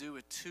do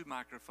with two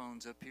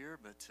microphones up here,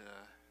 but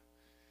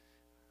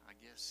I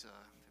guess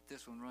if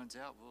this one runs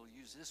out, we'll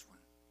use this one.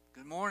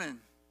 Good morning.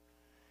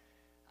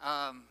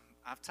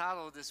 I've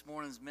titled this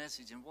morning's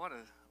message, and what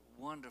a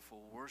wonderful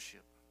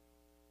worship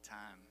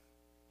time.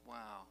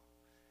 Wow.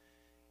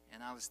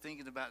 And I was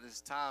thinking about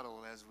this title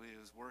as we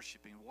was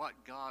worshiping, What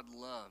God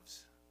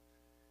Loves.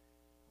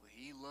 Well,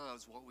 He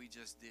loves what we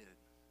just did.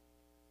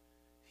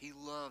 He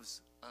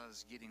loves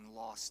us getting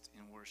lost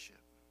in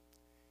worship,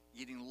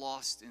 getting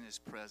lost in His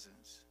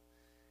presence.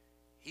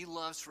 He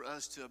loves for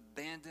us to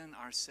abandon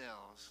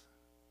ourselves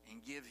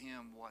and give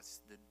Him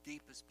what's the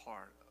deepest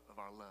part of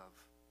our love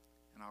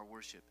and our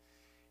worship.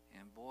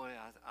 And boy,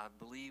 I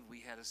believe we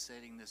had a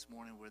setting this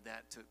morning where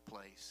that took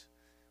place,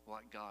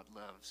 what God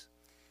loves.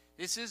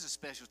 This is a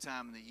special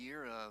time of the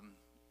year.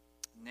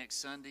 Next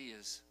Sunday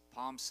is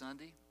Palm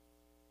Sunday,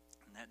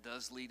 and that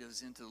does lead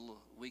us into the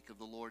week of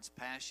the Lord's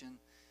Passion,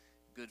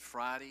 Good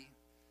Friday,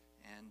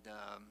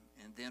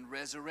 and then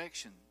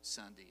Resurrection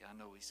Sunday. I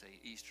know we say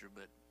Easter,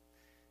 but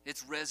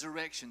it's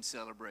Resurrection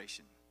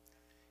celebration,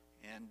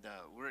 and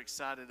we're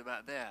excited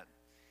about that.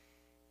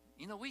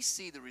 You know, we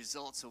see the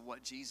results of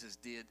what Jesus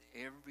did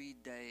every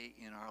day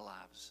in our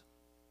lives.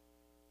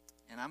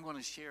 And I'm going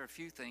to share a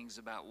few things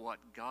about what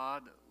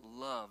God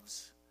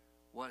loves,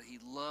 what He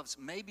loves,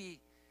 maybe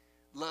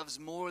loves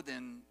more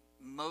than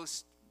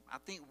most. I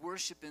think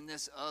worship in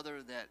this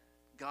other that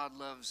God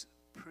loves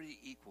pretty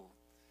equal.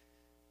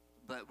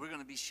 But we're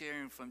going to be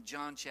sharing from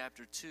John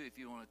chapter 2, if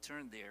you want to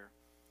turn there.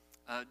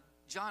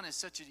 John is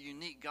such a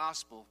unique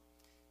gospel.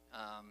 He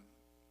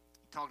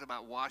talked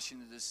about washing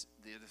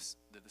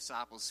the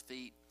disciples'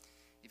 feet.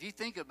 If you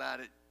think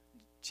about it,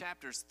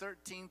 chapters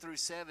 13 through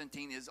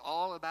 17 is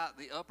all about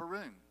the upper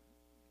room.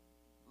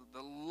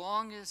 The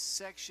longest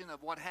section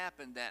of what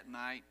happened that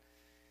night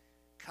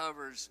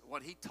covers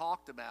what he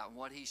talked about and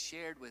what he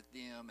shared with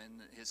them and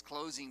his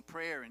closing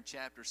prayer in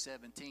chapter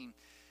 17.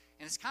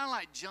 And it's kind of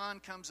like John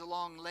comes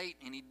along late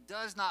and he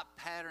does not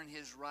pattern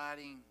his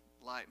writing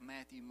like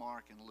Matthew,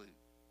 Mark, and Luke.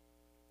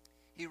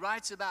 He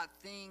writes about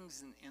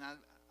things, and I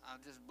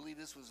just believe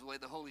this was the way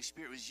the Holy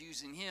Spirit was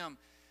using him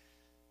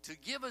to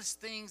give us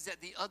things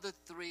that the other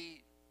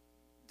three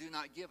do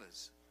not give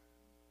us.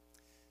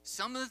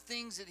 Some of the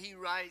things that he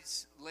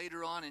writes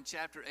later on in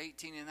chapter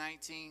 18 and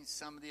 19,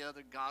 some of the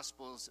other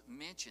Gospels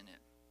mention it.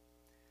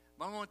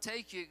 But I want to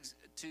take you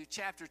to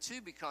chapter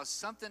 2 because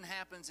something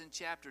happens in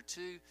chapter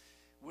 2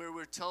 where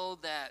we're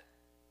told that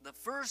the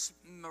first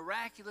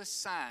miraculous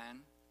sign,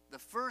 the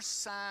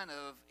first sign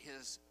of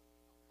his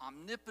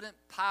omnipotent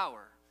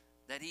power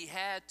that he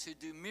had to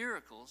do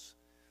miracles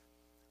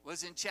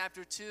was in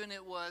chapter 2, and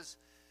it was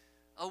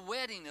a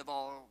wedding of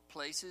all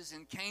places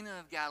in Cana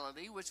of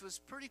Galilee, which was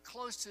pretty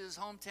close to his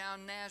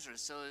hometown Nazareth.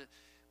 So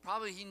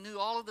probably he knew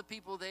all of the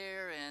people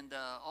there, and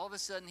all of a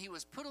sudden he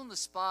was put on the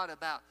spot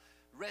about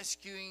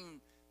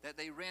rescuing that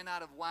they ran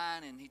out of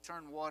wine, and he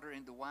turned water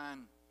into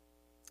wine.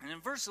 And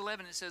in verse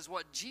 11 it says,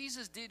 what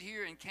Jesus did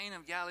here in Cana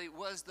of Galilee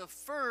was the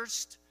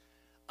first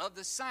of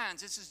the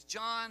signs. This is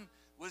John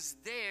was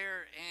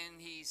there, and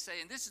he's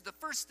saying, this is the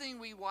first thing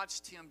we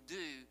watched him do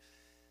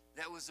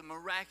that was a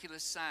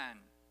miraculous sign,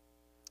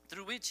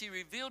 through which he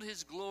revealed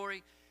his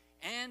glory.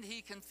 And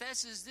he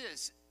confesses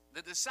this.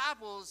 The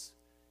disciples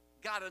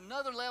got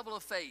another level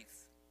of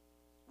faith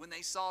when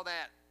they saw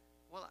that.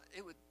 Well,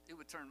 it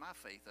would turn my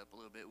faith up a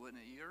little bit,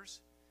 wouldn't it, yours?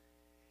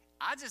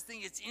 I just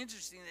think it's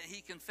interesting that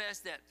he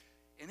confessed that,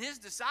 and his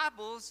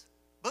disciples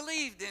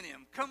believed in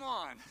him. Come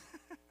on.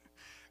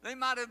 They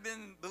might have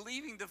been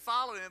believing to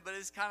follow him, but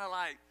it's kind of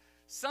like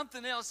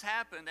something else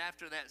happened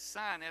after that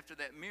sign, after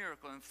that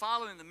miracle. And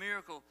following the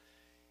miracle,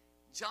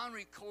 John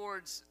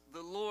records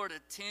the Lord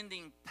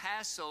attending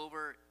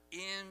Passover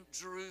in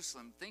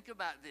Jerusalem. Think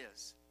about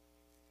this.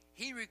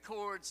 He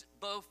records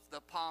both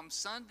the Palm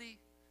Sunday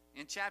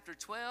in chapter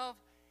 12,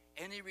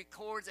 and he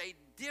records a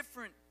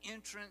different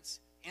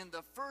entrance in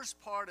the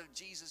first part of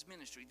Jesus'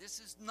 ministry. This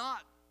is not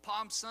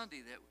Palm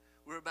Sunday that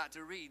we're about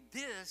to read.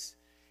 This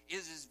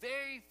is his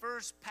very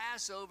first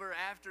Passover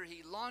after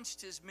he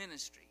launched his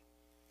ministry.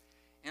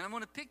 And I'm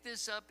going to pick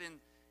this up in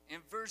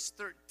verse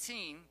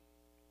 13,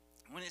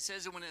 when it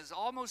says that when it was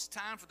almost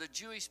time for the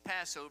Jewish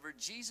Passover,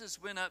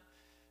 Jesus went up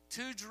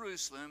to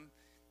Jerusalem.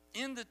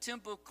 In the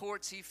temple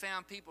courts, he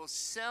found people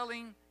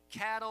selling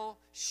cattle,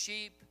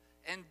 sheep,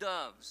 and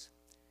doves,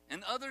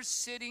 and others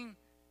sitting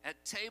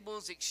at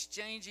tables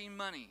exchanging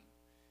money.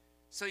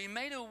 So he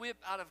made a whip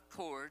out of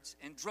cords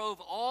and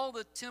drove all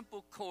the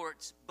temple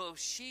courts, both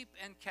sheep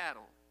and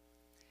cattle.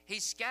 He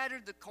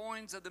scattered the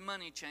coins of the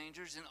money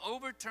changers and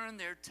overturned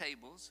their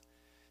tables.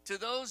 To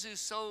those who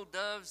sold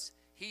doves,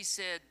 he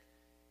said,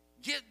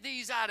 get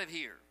these out of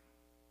here.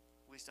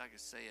 Wish I could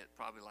say it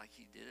probably like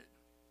he did it.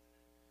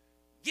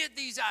 Get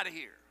these out of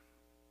here.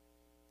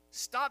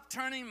 Stop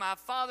turning my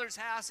Father's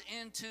house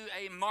into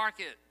a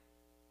market.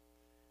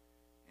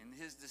 And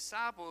his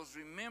disciples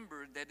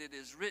remembered that it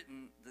is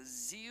written, the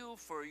zeal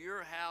for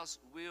your house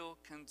will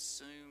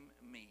consume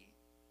me.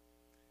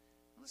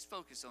 Let's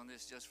focus on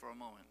this just for a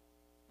moment.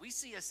 We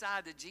see a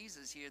side to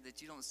Jesus here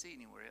that you don't see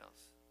anywhere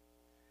else.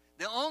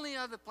 The only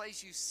other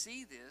place you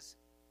see this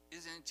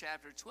is in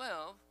chapter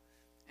 12.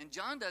 And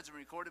John doesn't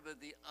record it,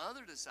 but the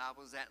other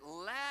disciples, that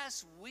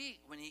last week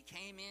when he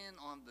came in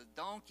on the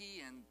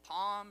donkey and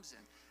palms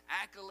and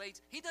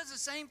accolades, he does the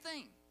same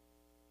thing.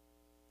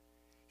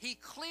 He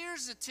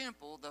clears the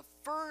temple, the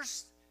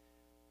first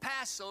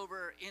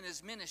Passover in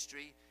his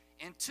ministry,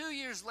 and 2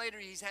 years later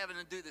he's having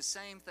to do the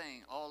same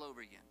thing all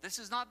over again. This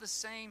is not the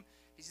same,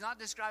 he's not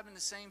describing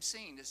the same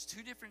scene. There's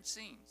two different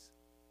scenes.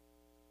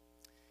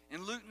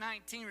 And Luke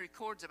 19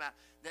 records about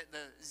that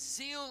the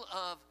zeal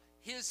of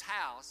his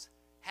house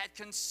had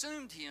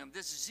consumed him.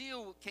 This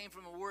zeal came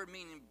from a word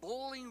meaning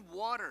boiling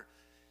water.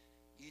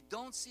 You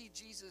don't see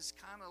Jesus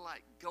kind of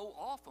like go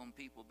off on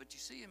people, but you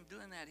see him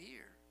doing that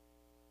here.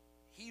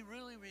 He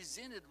really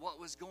resented what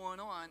was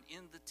going on in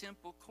the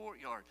temple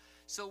courtyard.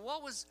 So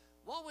what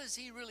was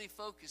he really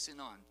focusing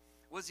on?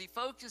 Was he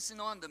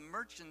focusing on the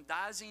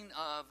merchandising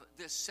of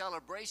this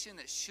celebration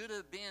that should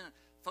have been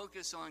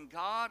focused on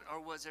God, or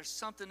was there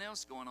something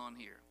else going on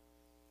here?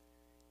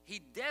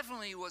 He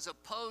definitely was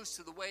opposed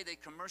to the way they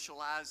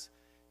commercialized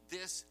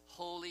this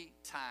holy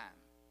time.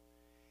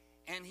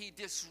 And he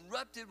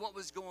disrupted what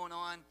was going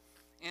on.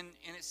 And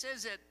it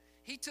says that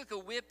he took a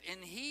whip and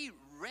he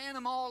ran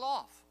them all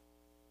off.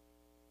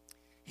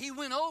 He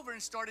went over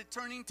and started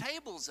turning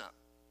tables up,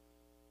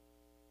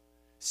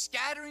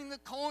 scattering the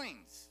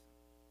coins.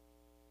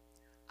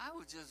 I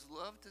would just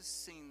love to have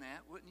seen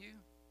that, wouldn't you?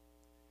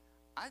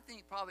 I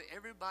think probably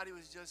everybody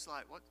was just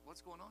like,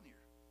 what's going on here?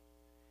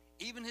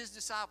 Even his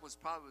disciples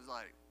probably was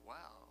like, wow,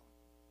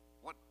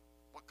 what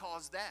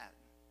caused that?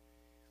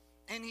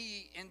 And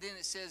then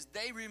it says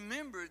they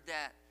remembered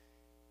that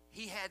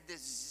he had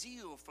this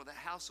zeal for the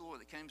house of the Lord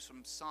that comes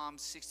from Psalm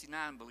 69,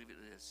 I believe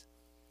it is.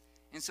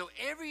 And so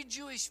every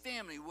Jewish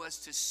family was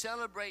to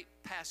celebrate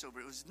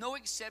Passover. It was no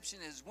exception.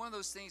 It was one of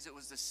those things that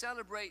was to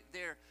celebrate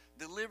their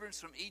deliverance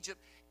from Egypt.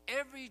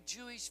 Every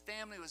Jewish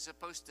family was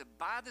supposed to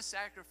buy the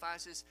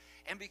sacrifices,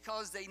 and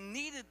because they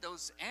needed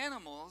those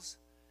animals,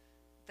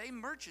 they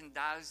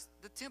merchandised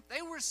the temple.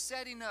 They were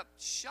setting up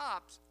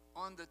shops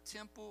on the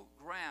temple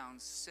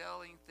grounds,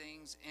 selling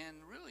things and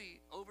really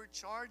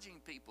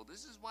overcharging people.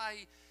 This is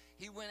why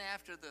he went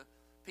after the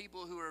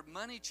people who were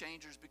money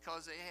changers,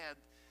 because they had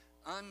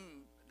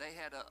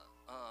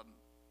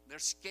their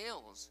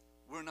scales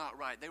were not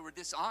right. They were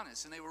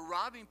dishonest, and they were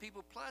robbing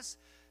people. Plus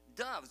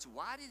doves.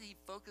 Why did he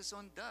focus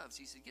on doves?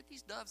 He said, get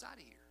these doves out of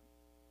here.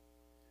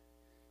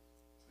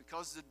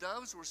 Because the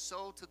doves were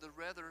sold to the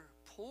rather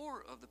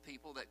poor of the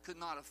people that could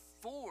not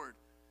afford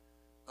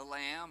a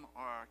lamb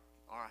or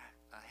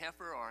a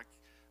heifer or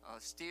a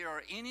steer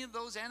or any of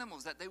those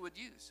animals that they would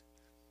use.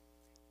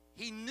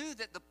 He knew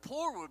that the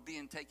poor were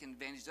being taken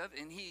advantage of,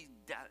 and he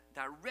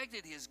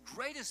directed his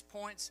greatest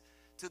points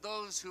to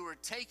those who were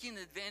taking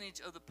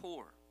advantage of the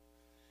poor.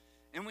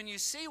 And when you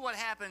see what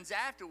happens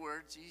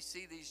afterwards, you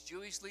see these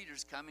Jewish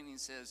leaders coming and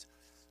says,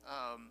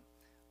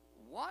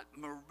 what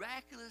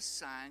miraculous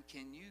sign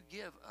can you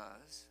give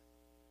us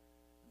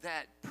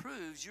that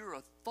proves your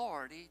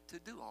authority to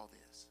do all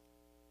this?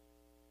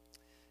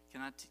 Can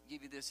I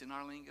give you this in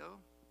our lingo?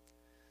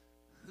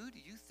 Who do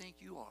you think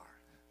you are,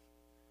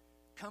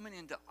 coming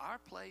into our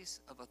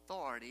place of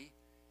authority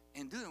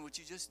and doing what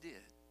you just did?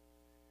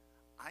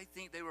 I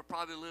think they were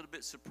probably a little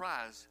bit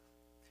surprised.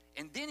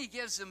 And then he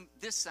gives them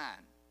this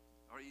sign.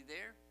 Are you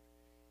there?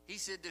 He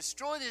said,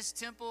 destroy this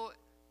temple,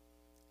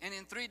 and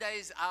in 3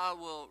 days I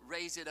will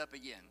raise it up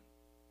again.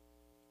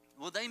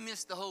 Well, they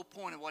missed the whole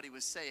point of what he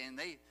was saying.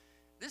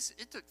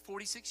 It took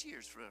 46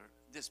 years for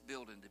this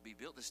building to be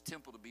built, this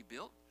temple to be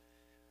built.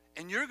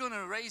 And you're going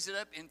to raise it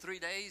up in 3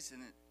 days?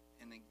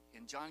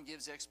 And John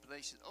gives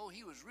explanation. Oh,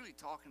 he was really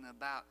talking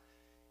about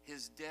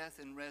his death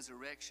and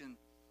resurrection,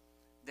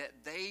 that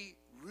they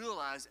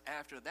realized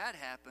after that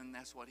happened,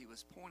 that's what he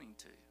was pointing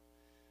to.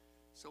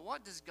 So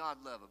what does God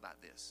love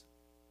about this?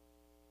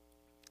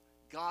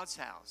 God's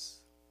house,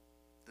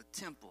 the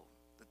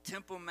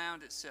Temple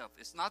Mount itself.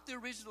 It's not the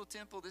original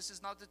temple. This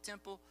is not the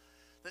temple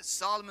that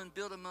Solomon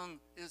built among.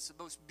 It's the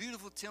most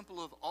beautiful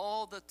temple of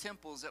all the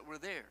temples that were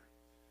there.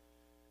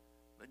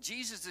 But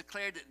Jesus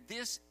declared that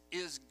this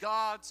is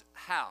God's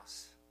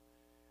house.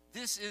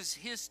 This is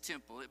his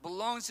temple. It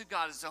belongs to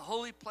God. It's a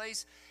holy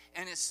place,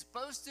 and it's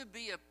supposed to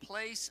be a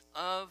place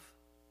of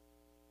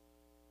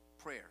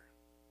prayer.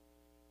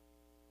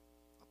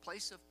 A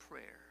place of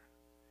prayer.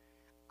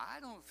 I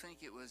don't think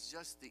it was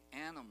just the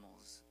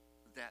animals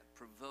that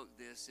provoked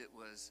this. It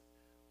was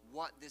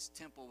what this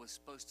temple was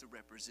supposed to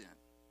represent.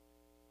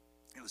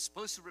 It was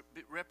supposed to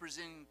be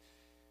representing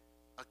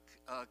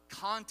a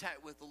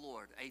contact with the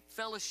Lord, a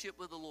fellowship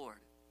with the Lord.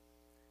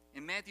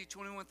 In Matthew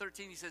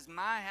 21:13, he says,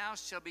 my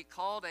house shall be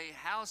called a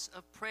house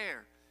of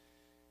prayer.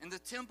 And the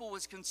temple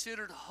was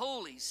considered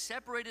holy,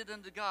 separated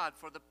unto God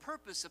for the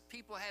purpose of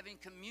people having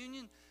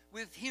communion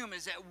with him.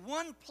 Is that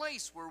one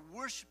place where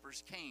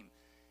worshipers came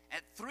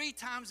at 3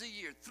 times a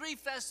year, 3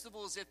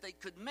 festivals. If they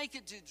could make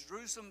it to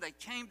Jerusalem, they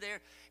came there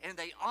and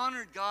they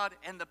honored God.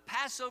 And the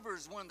Passover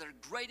is one of their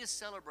greatest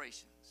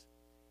celebrations,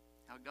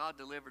 how God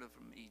delivered them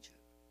from Egypt.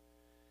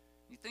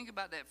 You think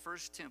about that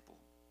first temple.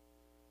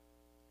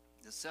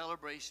 the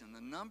celebration,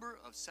 the number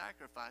of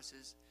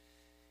sacrifices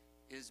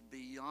is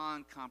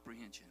beyond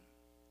comprehension.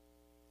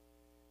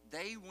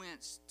 They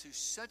went to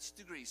such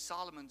degrees,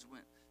 Solomon's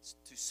went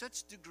to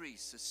such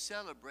degrees to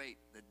celebrate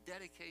the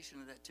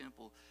dedication of that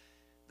temple.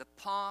 The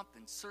pomp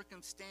and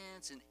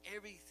circumstance and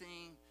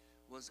everything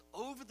was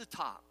over the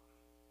top.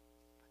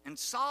 And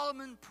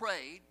Solomon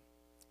prayed,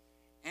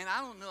 and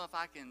I don't know if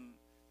I can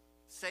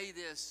say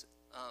this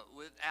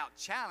without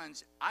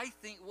challenge. I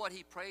think what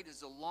he prayed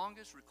is the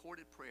longest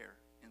recorded prayer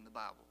in the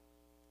Bible.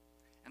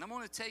 And I'm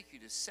going to take you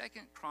to 2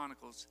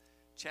 Chronicles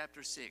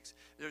chapter 6.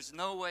 There's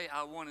no way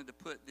I wanted to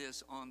put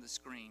this on the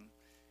screen.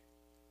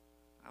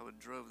 I would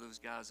have drove those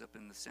guys up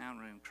in the sound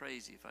room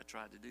crazy if I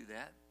tried to do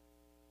that.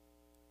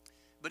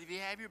 But if you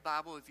have your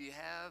Bible, if you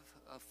have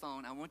a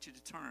phone, I want you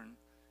to turn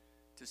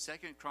to 2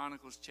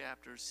 Chronicles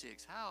chapter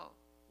 6. How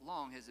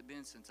long has it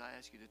been since I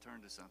asked you to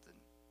turn to something?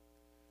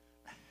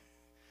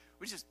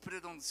 We just put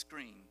it on the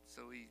screen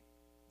so we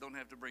don't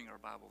have to bring our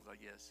Bibles, I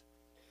guess.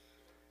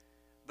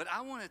 But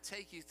I want to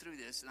take you through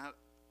this. Now,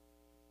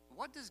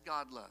 what does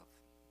God love?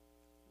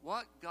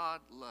 What God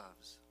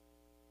loves?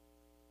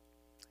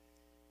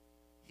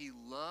 He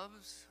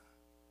loves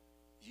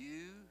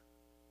you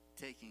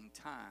taking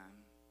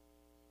time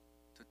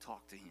to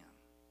talk to Him.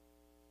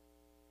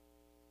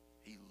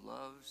 He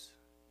loves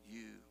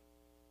you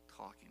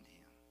talking to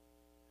Him.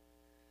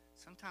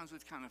 Sometimes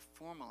we've kind of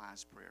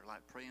formalized prayer,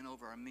 like praying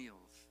over our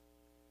meals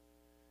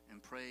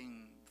and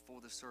praying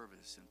before the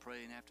service and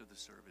praying after the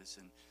service.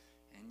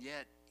 And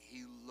yet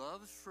He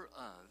loves for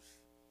us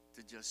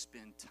to just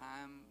spend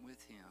time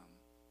with Him,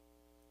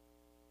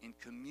 in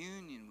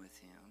communion with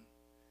Him.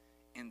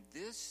 And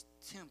this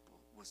temple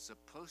was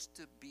supposed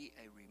to be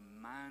a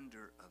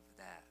reminder of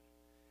that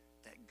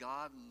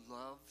God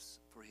loves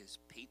for His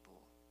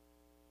people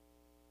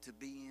to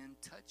be in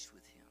touch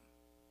with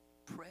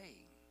Him,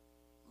 praying,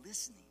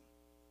 listening.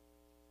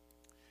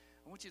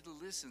 I want you to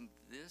listen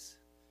to this.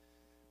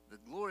 The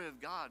glory of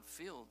God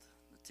filled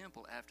the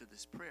temple after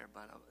this prayer,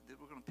 but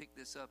we're going to pick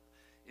this up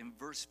in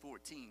verse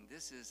 14.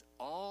 This is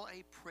all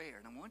a prayer.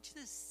 And I want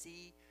you to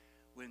see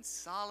when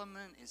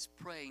Solomon is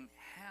praying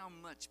how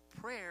much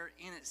prayer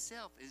in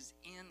itself is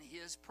in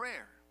his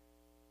prayer.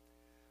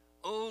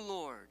 O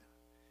Lord,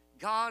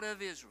 God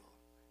of Israel,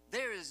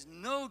 there is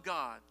no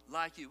God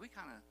like you. We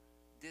kind of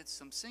did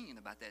some singing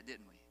about that,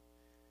 didn't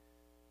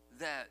we?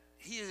 That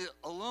He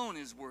alone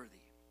is worthy.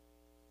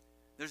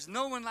 There's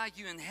no one like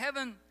you in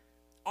heaven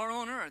or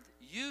on earth.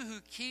 You who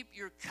keep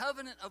your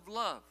covenant of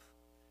love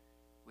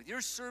with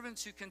your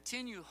servants who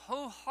continue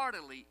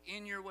wholeheartedly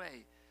in your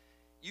way.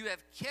 You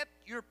have kept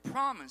your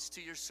promise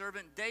to your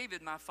servant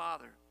David, my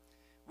father.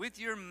 With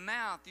your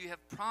mouth you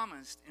have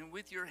promised, and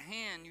with your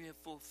hand you have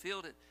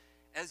fulfilled it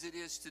as it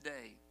is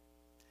today.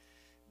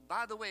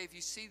 By the way, if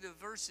you see the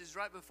verses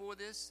right before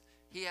this,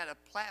 he had a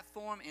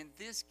platform, and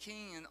this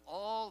king and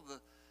all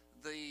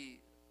the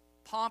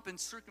pomp and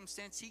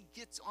circumstance, he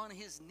gets on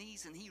his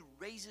knees and he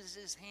raises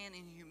his hand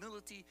in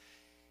humility.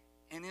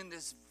 And in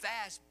this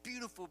vast,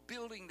 beautiful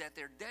building that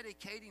they're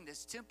dedicating,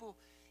 this temple,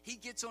 he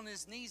gets on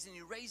his knees and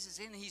he raises his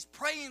hand. And he's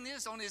praying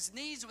this on his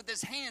knees with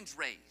his hands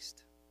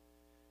raised.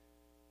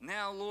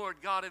 Now, Lord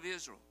God of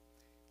Israel,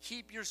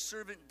 keep your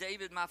servant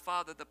David, my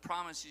father, the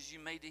promises you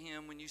made to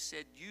him when you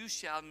said, you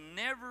shall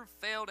never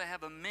fail to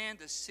have a man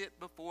to sit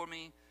before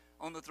me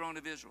on the throne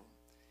of Israel.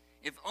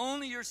 If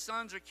only your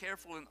sons are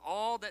careful in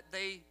all that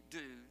they do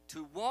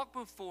to walk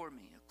before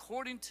me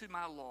according to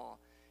my law,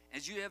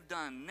 as you have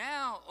done.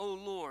 Now, O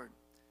Lord,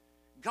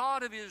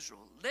 God of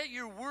Israel, let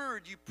your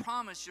word you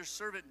promised your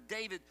servant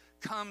David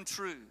come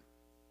true.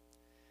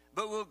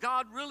 But will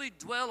God really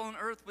dwell on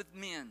earth with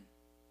men?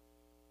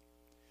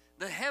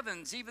 The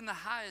heavens, even the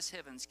highest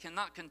heavens,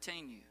 cannot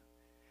contain you.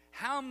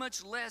 How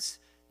much less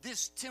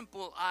this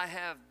temple I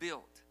have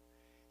built?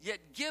 Yet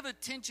give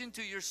attention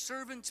to your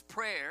servant's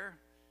prayer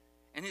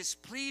and his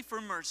plea for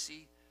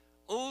mercy.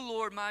 O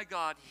Lord my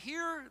God,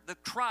 hear the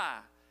cry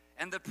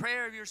and the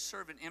prayer of your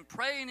servant in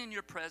praying in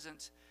your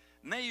presence.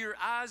 May your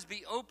eyes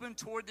be open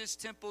toward this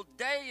temple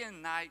day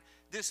and night,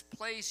 this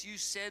place you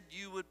said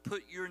you would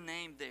put your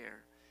name there.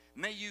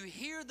 May you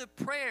hear the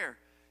prayer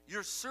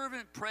your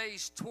servant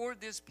prays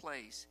toward this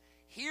place.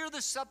 Hear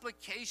the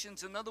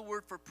supplications, another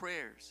word for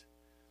prayers,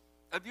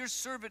 of your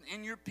servant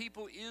and your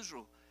people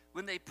Israel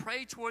when they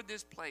pray toward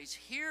this place.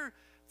 Hear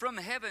from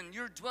heaven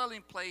your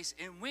dwelling place,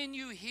 and when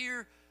you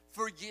hear,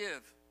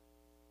 forgive.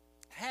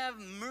 Have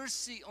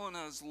mercy on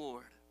us,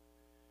 Lord.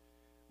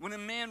 When a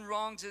man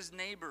wrongs his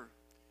neighbor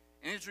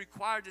and is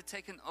required to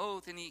take an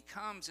oath, and he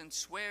comes and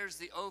swears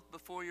the oath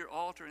before your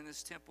altar in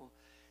this temple,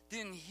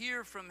 then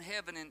hear from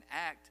heaven and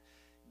act.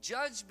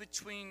 Judge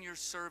between your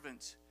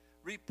servants,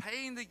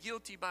 repaying the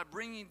guilty by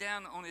bringing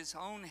down on his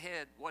own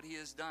head what he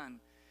has done.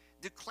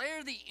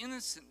 Declare the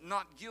innocent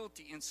not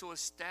guilty, and so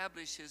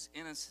establish his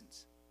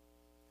innocence.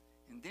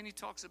 And then he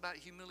talks about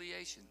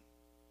humiliation.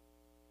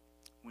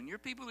 When your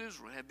people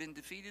Israel have been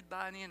defeated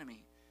by an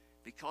enemy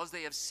because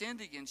they have sinned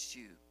against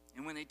you,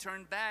 and when they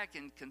turn back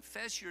and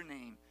confess your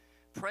name,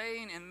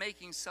 praying and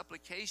making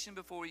supplication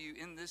before you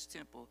in this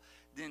temple,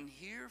 then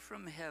hear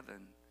from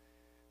heaven.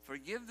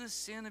 Forgive the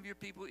sin of your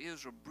people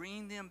Israel.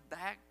 Bring them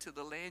back to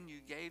the land you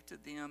gave to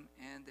them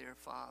and their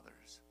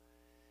fathers.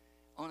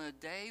 On a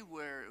day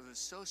where it was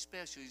so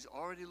special, he's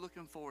already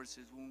looking forward.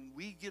 He says, when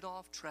we get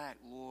off track,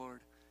 Lord,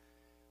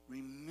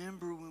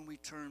 remember when we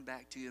turn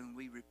back to you and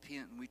we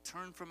repent and we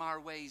turn from our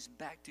ways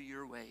back to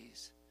your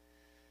ways.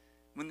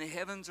 When the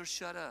heavens are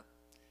shut up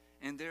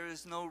and there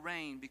is no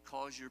rain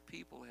because your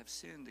people have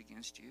sinned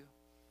against you.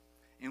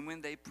 And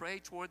when they pray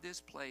toward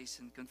this place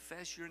and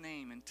confess your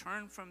name and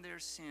turn from their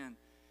sin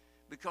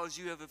because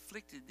you have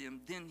afflicted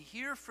them, then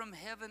hear from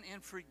heaven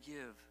and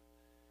forgive.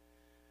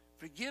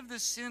 Forgive the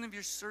sin of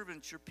your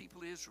servants, your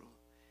people Israel.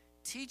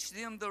 Teach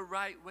them the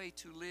right way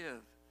to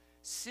live.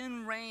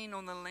 Send rain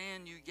on the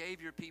land you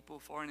gave your people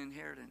for an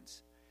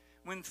inheritance.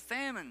 When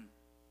famine,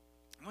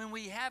 when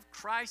we have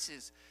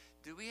crisis,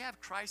 do we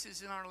have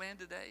crisis in our land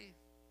today?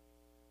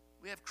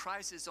 We have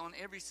crisis on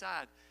every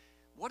side.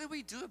 What do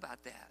we do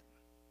about that?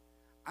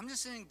 I'm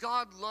just saying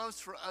God loves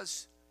for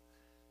us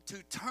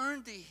to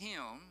turn to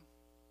Him.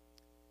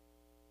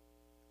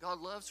 God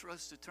loves for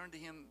us to turn to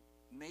Him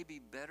maybe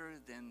better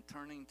than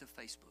turning to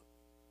Facebook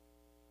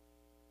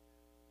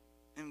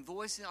and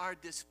voicing our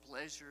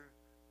displeasure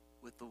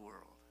with the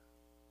world.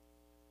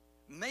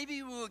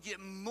 Maybe we'll get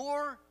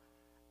more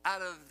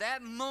out of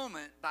that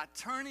moment by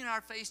turning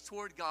our face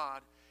toward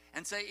God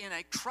and say, in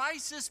a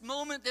crisis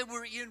moment that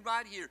we're in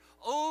right here,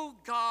 oh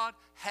God,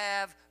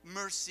 have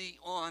mercy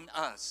on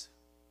us.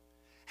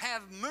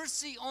 Have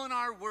mercy on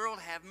our world.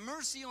 Have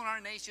mercy on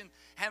our nation.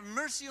 Have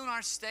mercy on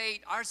our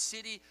state, our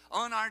city,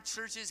 on our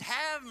churches.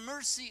 Have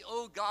mercy,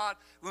 oh God,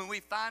 when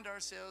we find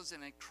ourselves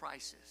in a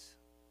crisis.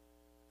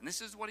 And this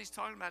is what he's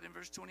talking about in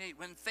verse 28.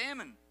 When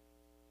famine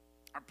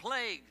or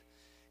plague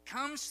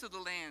comes to the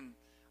land,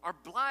 or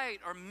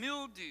blight, or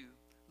mildew,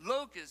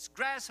 locusts,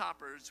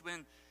 grasshoppers,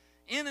 when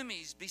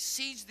enemies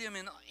besiege them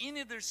in any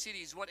of their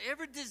cities,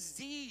 whatever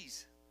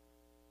disease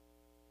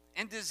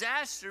and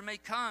disaster may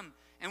come,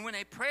 and when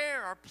a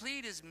prayer or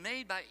plead is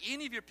made by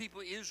any of your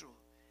people Israel,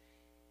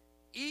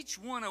 each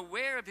one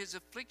aware of his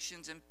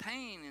afflictions and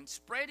pain and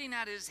spreading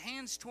out his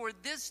hands toward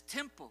this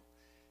temple,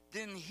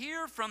 then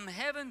hear from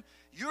heaven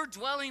your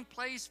dwelling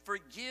place,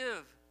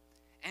 forgive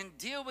and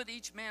deal with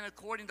each man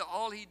according to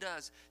all he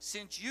does,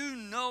 since you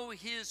know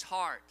his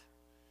heart.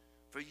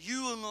 For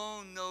you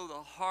alone know the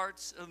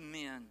hearts of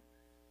men,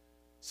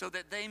 so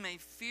that they may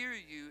fear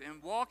you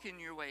and walk in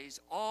your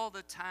ways all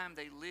the time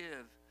they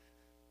live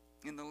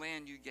in the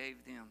land you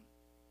gave them.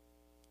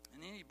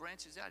 And then he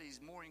branches out.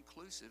 He's more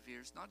inclusive here.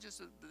 It's not just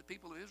the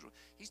people of Israel.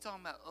 He's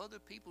talking about other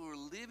people who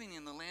are living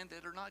in the land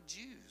that are not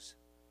Jews.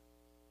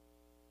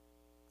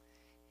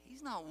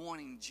 He's not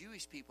wanting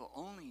Jewish people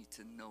only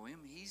to know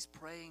him. He's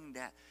praying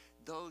that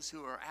those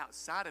who are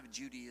outside of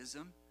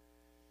Judaism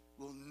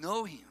will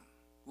know him,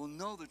 will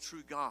know the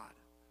true God.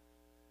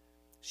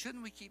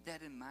 Shouldn't we keep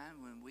that in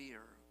mind when we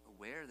are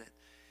aware that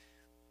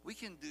we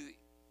can do,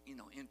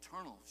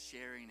 internal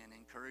sharing and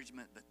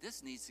encouragement, but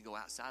this needs to go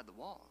outside the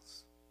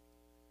walls?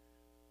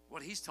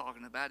 What he's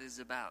talking about is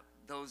about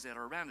those that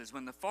are around us.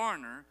 When the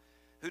foreigner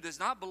who does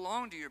not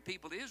belong to your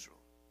people Israel,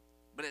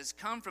 but has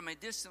come from a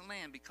distant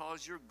land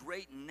because your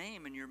great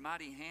name and your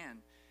mighty hand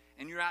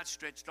and your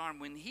outstretched arm,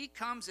 when he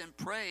comes and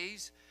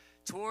prays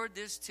toward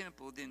this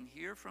temple, then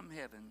hear from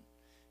heaven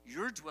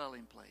your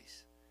dwelling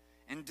place,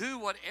 and do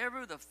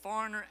whatever the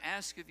foreigner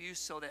asks of you,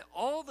 so that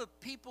all the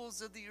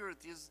peoples of the earth,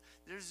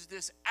 there's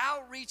this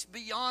outreach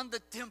beyond the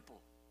temple,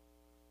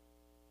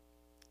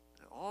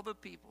 that all the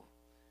people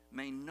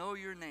may know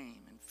your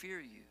name and fear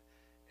you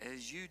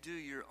as you do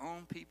your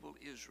own people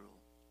Israel.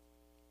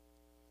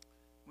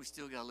 We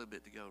still got a little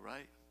bit to go,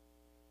 right?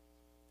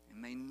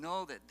 And may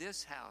know that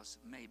this house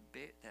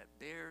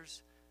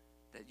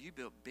that you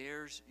built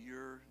bears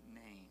your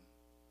name.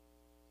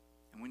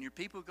 And when your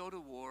people go to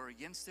war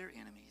against their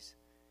enemies,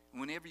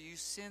 whenever you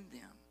send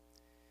them,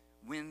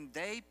 when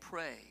they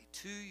pray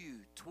to you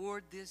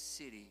toward this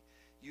city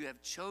you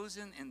have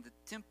chosen in the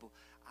temple.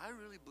 I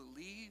really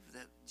believe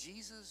that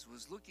Jesus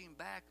was looking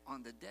back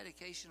on the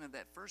dedication of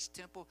that first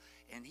temple,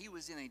 and he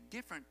was in a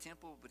different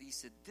temple, but he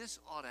said this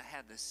ought to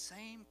have the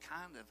same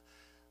kind of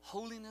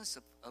holiness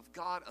of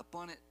God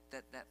upon it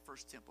that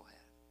first temple had.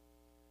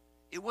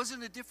 It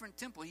wasn't a different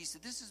temple. He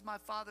said, this is my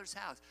Father's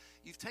house.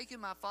 You've taken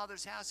my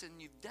Father's house and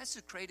you've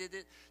desecrated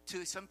it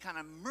to some kind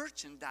of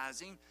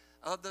merchandising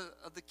of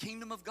the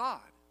kingdom of God.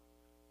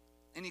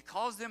 And he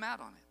calls them out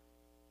on it.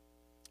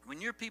 When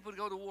your people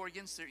go to war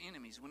against their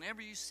enemies,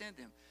 whenever you send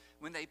them,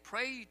 when they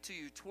pray to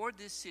you toward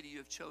this city you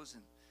have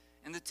chosen,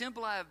 and the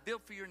temple I have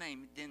built for your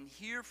name, then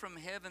hear from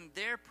heaven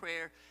their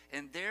prayer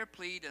and their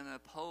plead, and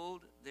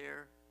uphold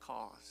their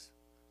cause.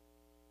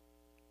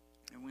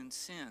 And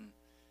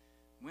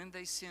when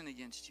they sin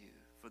against you,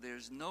 for there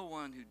is no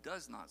one who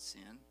does not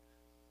sin.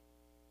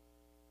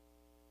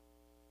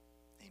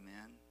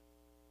 Amen.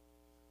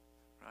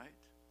 Right?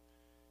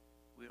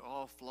 We're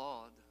all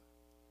flawed.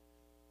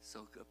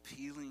 So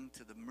appealing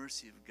to the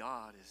mercy of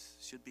God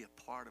should be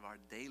a part of our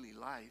daily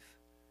life.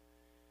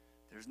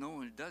 There's no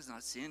one who does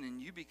not sin,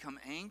 and you become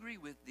angry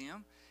with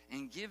them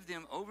and give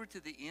them over to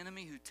the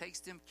enemy who takes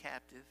them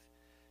captive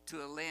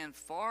to a land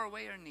far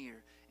away or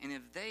near. And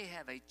if they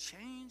have a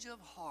change of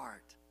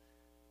heart,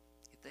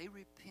 if they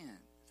repent,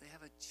 if they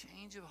have a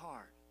change of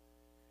heart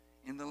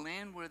in the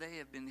land where they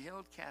have been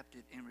held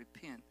captive and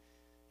repent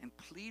and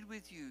plead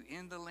with you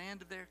in the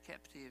land of their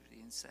captivity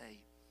and say,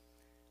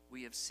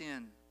 we have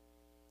sinned,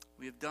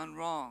 we have done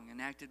wrong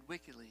and acted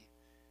wickedly.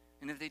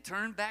 And if they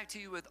turn back to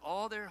you with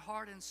all their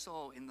heart and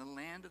soul in the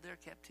land of their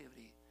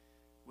captivity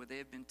where they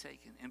have been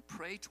taken, and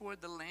pray toward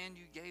the land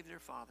you gave their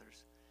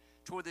fathers,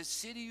 toward the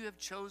city you have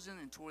chosen,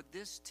 and toward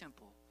this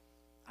temple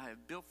I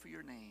have built for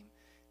your name,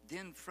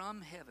 then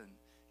from heaven,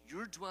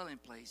 your dwelling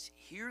place,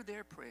 hear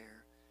their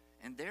prayer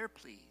and their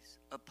pleas,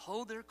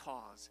 uphold their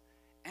cause,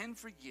 and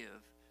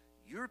forgive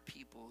your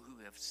people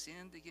who have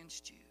sinned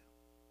against you.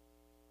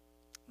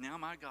 Now,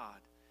 my God,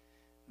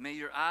 may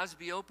your eyes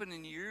be open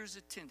and your ears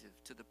attentive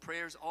to the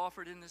prayers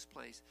offered in this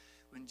place.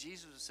 When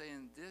Jesus was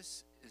saying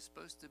this is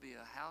supposed to be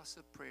a house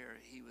of prayer,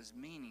 he was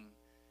meaning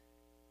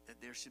that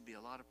there should be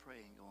a lot of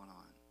praying going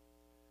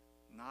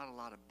on, not a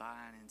lot of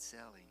buying and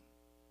selling.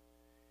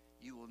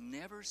 You will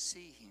never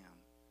see him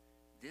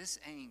this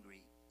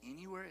angry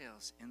anywhere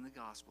else in the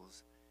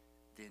Gospels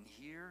than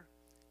here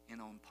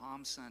and on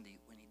Palm Sunday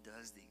when he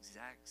does the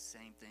exact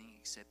same thing,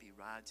 except he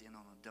rides in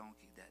on a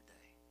donkey that day.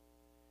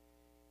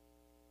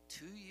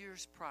 2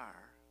 years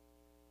prior,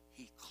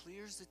 he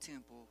clears the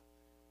temple,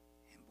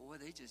 and boy,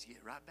 they just get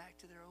right back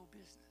to their old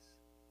business.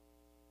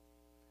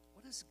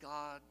 What does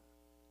God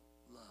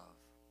love?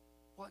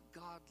 What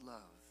God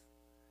love?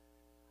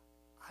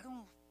 I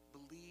don't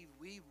believe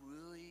we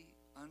really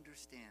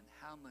understand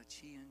how much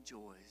he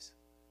enjoys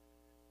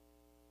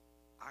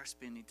our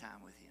spending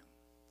time with him.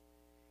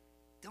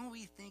 Don't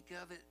we think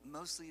of it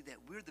mostly that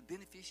we're the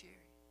beneficiary?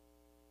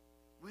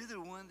 We're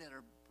the one that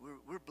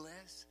we're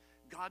blessed.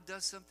 God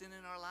does something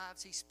in our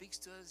lives. He speaks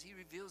to us. He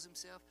reveals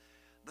himself.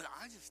 But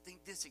I just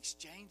think this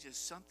exchange is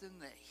something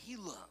that he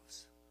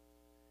loves.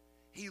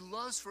 He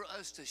loves for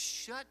us to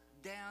shut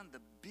down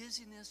the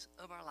busyness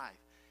of our life.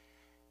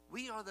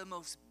 We are the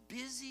most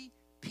busy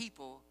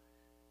people.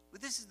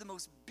 This is the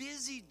most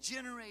busy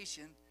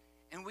generation,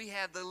 and we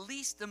have the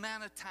least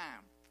amount of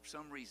time for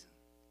some reason.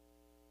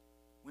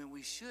 When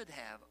we should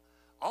have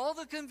all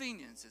the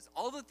conveniences,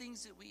 all the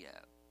things that we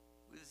have.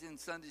 We was in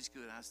Sunday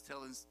school, and I was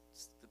telling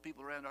the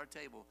people around our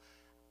table,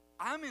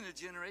 I'm in a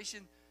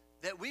generation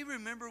that we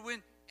remember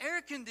when air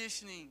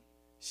conditioning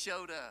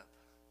showed up.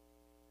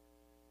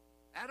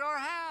 At our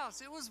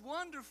house, it was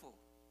wonderful.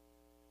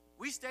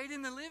 We stayed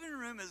in the living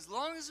room as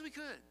long as we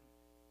could.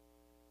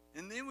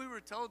 And then we were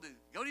told to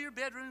go to your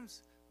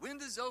bedrooms,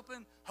 windows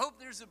open, hope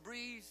there's a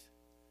breeze.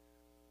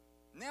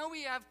 Now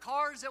we have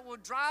cars that will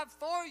drive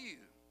for you.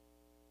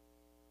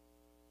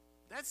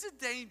 That's a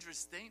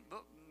dangerous thing,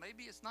 but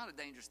maybe it's not a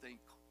dangerous thing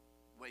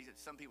the way that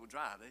some people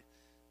drive.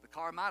 The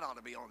car might ought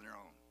to be on their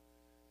own.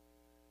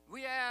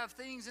 We have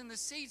things in the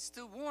seats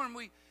to warm.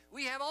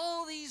 We have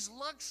all these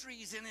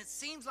luxuries, and it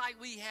seems like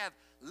we have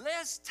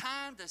less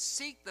time to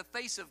seek the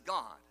face of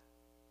God.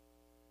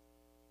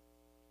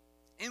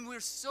 And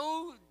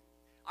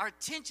our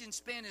attention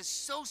span is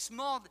so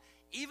small, that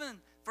even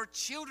for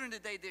children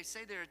today, they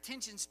say their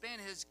attention span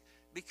has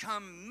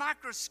become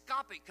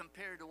microscopic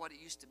compared to what it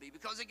used to be,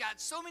 because they got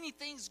so many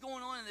things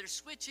going on and they're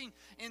switching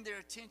in their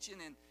attention.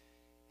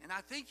 And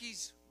I think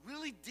he's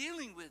really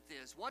dealing with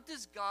this. What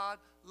does God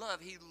love?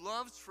 He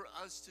loves for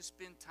us to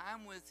spend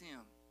time with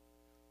him.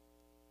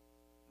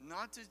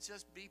 Not to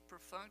just be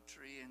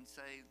perfunctory and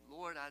say,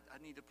 Lord,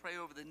 I need to pray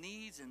over the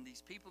needs and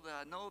these people that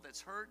I know that's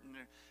hurt and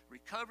they're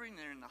recovering,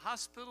 they're in the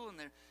hospital and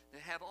they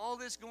have all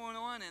this going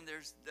on and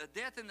there's a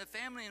death in the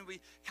family, and we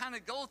kind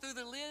of go through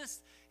the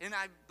list. And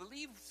I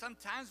believe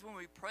sometimes when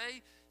we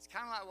pray, it's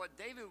kind of like what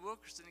David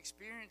Wilkerson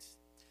experienced,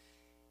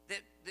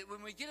 that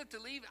when we get up to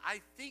leave,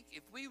 I think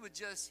if we would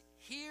just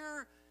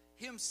hear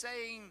him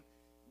saying,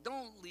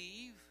 don't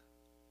leave,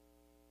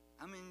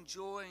 I'm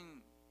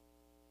enjoying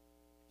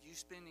you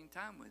spending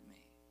time with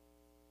me.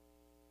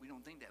 We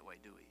don't think that way,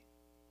 do we?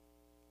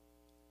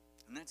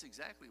 And that's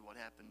exactly what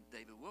happened to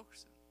David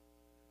Wilkerson.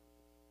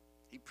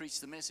 He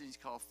preached the message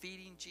called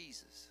Feeding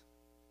Jesus.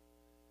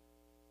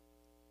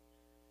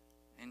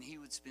 And he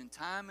would spend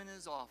time in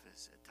his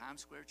office at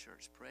Times Square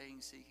Church praying,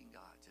 seeking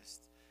God.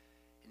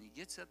 And he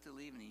gets up to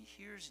leave, and he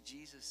hears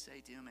Jesus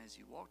say to him as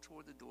he walked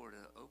toward the door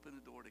to open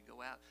the door to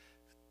go out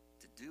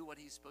to do what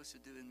he's supposed to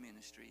do in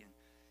ministry.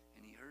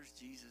 And he hears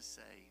Jesus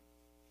say,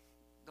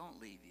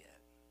 don't leave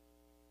yet.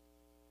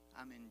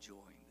 I'm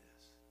enjoying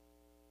this.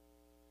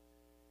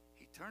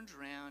 He turns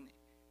around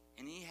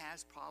and he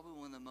has probably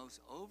one of the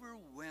most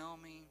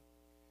overwhelming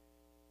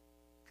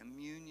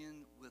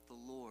communion with the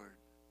Lord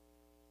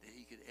that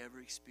he could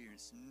ever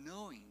experience,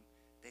 knowing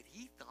that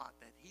he thought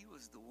that he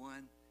was the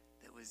one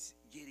that was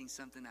getting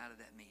something out of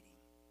that meeting.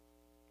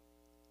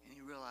 And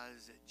he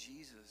realized that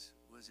Jesus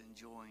was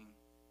enjoying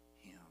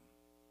him,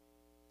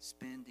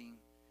 spending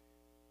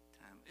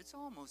time. It's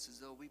almost as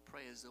though we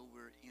pray as though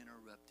we're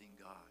interrupting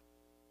God.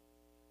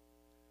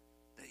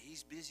 that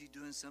he's busy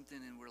doing something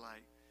and we're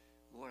like,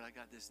 Lord, I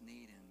got this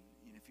need,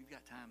 and if you've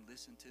got time,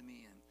 listen to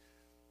me. And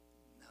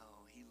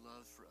no, he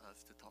loves for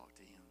us to talk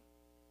to him.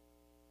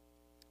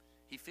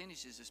 He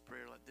finishes his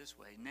prayer like this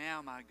way: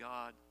 now, my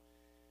God,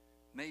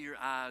 may your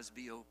eyes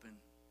be open,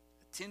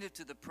 attentive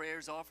to the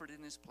prayers offered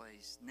in this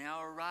place.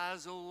 Now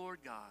arise, O Lord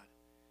God,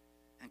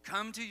 and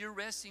come to your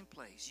resting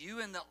place,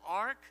 you and the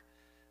ark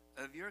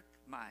of your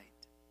might.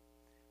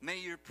 May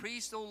your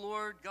priests, O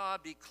Lord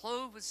God, be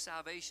clothed with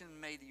salvation.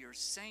 May your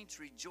saints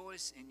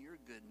rejoice in your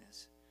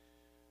goodness.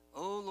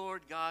 O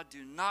Lord God,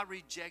 do not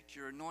reject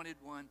your anointed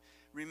one.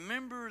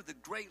 Remember the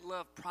great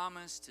love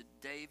promised to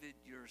David,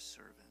 your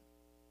servant.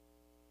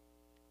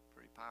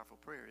 Pretty powerful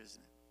prayer,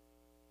 isn't it?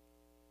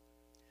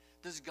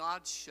 Does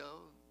God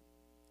show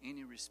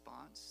any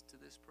response to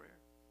this prayer?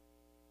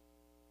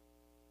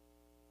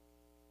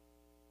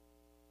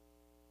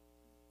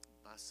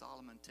 By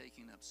Solomon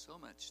taking up so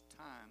much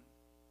time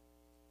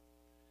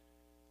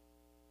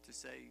to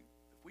say,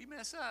 if we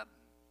mess up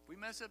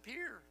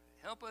here,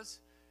 help us.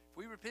 If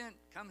we repent,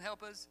 come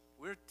help us.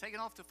 We're taking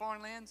off to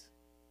foreign lands.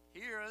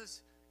 Hear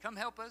us. Come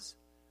help us.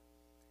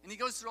 And he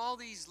goes through all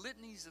these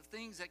litanies of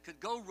things that could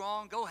go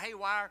wrong, go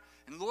haywire.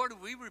 And Lord,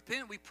 we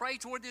repent, we pray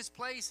toward this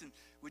place. And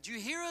would you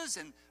hear us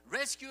and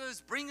rescue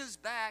us, bring us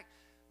back,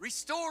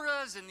 restore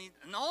us,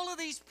 and all of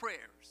these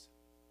prayers.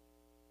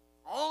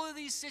 All of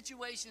these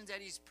situations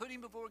that he's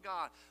putting before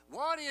God.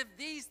 What if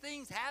these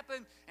things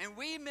happen and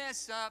we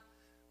mess up?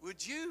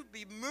 Would you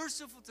be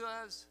merciful to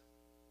us?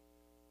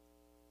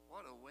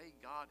 What a way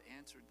God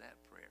answered that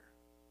prayer.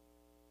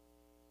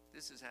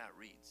 This is how it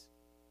reads.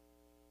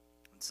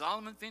 When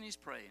Solomon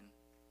finished praying,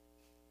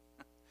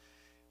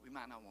 we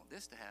might not want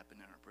this to happen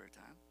in our prayer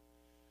time.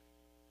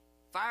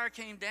 Fire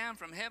came down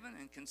from heaven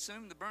and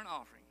consumed the burnt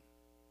offering,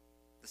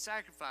 the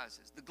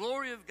sacrifices. The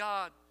glory of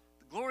God,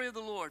 the glory of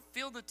the Lord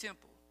filled the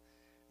temple.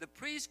 The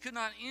priests could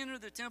not enter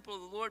the temple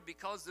of the Lord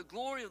because the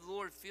glory of the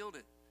Lord filled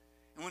it.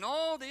 And when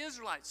all the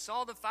Israelites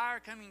saw the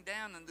fire coming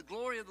down and the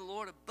glory of the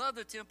Lord above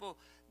the temple,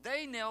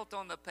 they knelt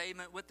on the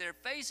pavement with their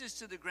faces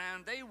to the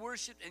ground. They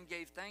worshiped and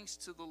gave thanks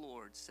to the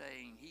Lord,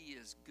 saying, he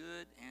is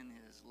good and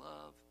his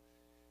love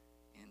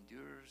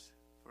endures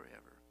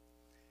forever.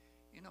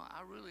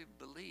 I really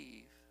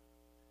believe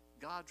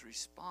God's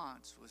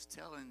response was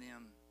telling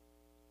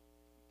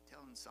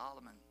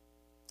Solomon,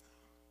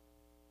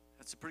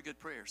 that's a pretty good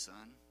prayer,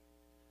 son.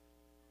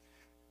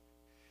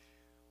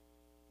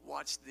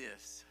 Watch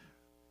this.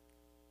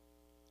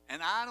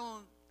 And I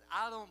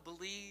don't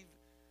believe,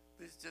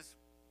 it's just,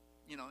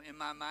 in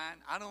my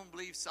mind, I don't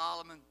believe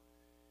Solomon,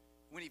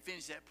 when he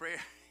finished that prayer,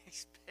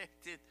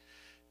 expected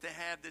to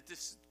have the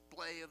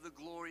display of the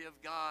glory of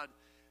God.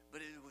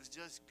 But it was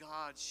just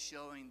God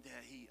showing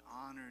that he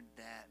honored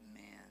that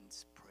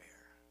man's prayer.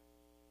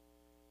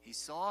 He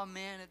saw a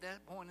man at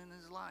that point in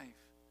his life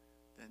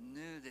that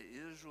knew that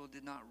Israel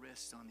did not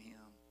rest on him.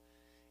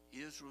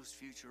 Israel's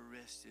future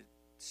rested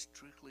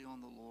strictly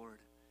on the Lord.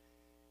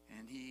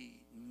 And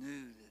he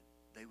knew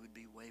that they would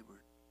be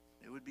wayward.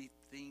 There would be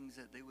things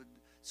that they would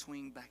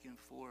swing back and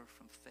forth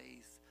from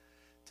faith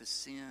to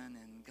sin,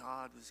 and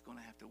God was going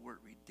to have to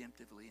work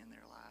redemptively in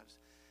their lives.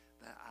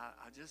 But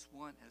I just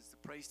want, as the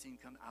praise team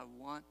comes, I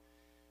want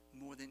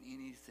more than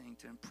anything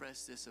to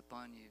impress this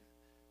upon you.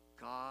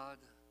 God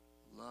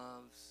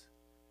loves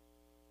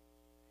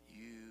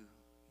you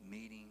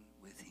meeting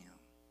with him.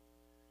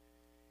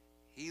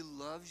 He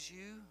loves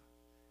you.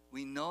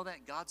 We know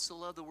that God so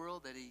loved the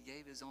world that he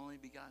gave his only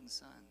begotten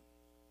Son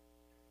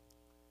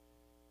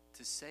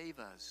to save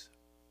us.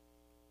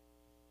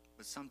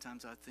 But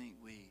sometimes I think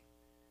we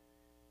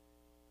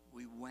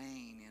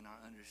wane in our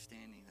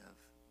understanding of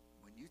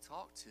when you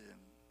talk to him,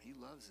 he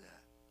loves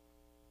that.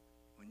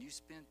 When you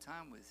spend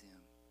time with him,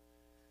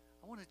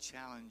 I want to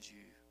challenge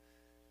you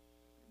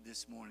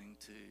this morning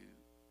to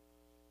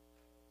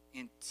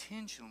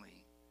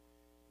intentionally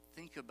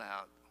think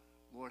about,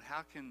 Lord,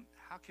 how can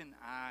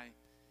I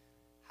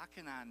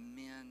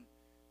mend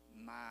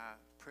my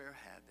prayer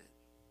habit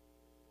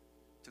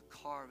to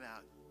carve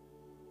out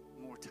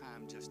more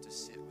time just to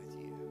sit with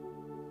you?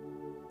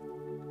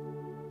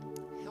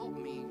 Help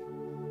me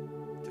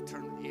to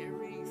turn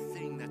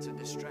everything that's a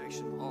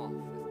distraction off,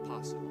 if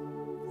possible.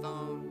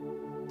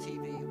 Phone,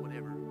 TV,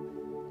 whatever.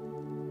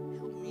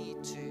 Help me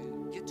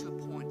to get to a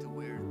point to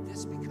where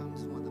this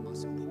becomes one of the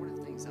most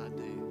important things I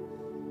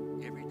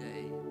do every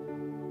day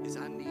is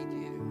I need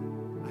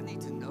you. I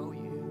need to know you.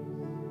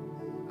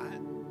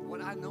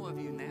 What I know of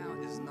you now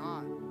is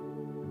not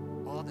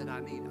all that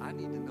I need. I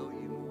need to know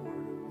you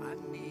more. I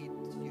need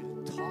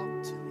you to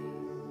talk to me.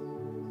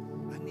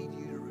 I need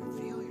you to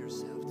reveal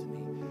yourself to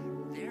me.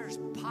 There's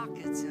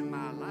pockets in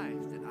my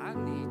life that I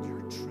need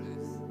your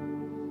truth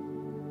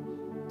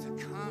to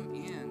come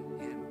in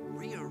and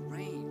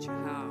rearrange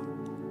how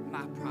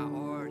my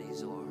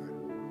priorities are.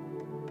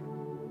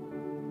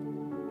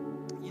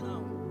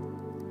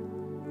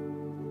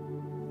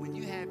 When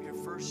you have your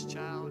first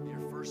child,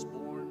 your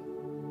firstborn,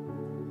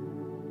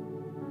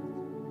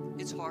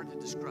 it's hard to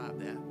describe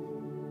that.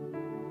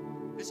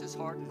 This is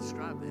hard to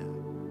describe that.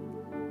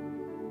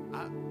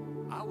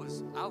 I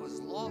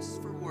was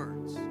lost for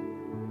words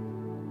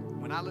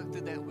when I looked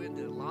through that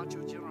window at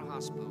Lancho General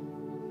Hospital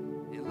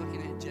and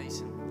looking at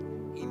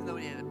Jason, even though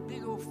he had a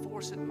big old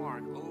forced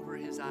mark over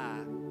his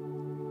eye.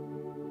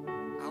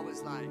 I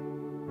was like,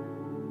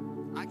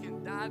 I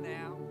can die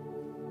now.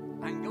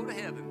 I can go to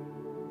heaven.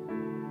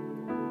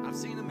 I've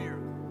seen a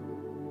miracle.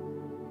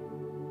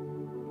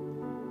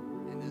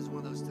 And this is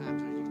one of those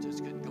times where you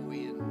just couldn't go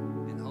in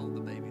and hold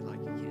the baby like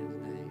you can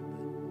today.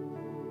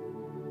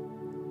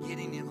 But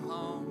getting him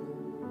home,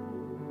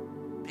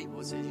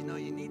 people say, you know,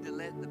 you need to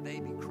let the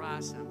baby cry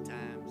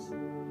sometimes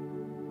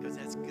because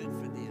that's good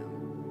for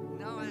them.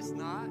 No, it's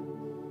not.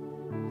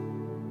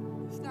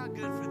 It's not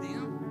good for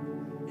them.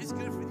 It's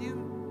good for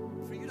you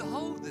to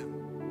hold them.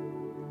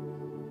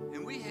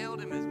 And we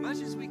held him as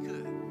much as we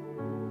could. It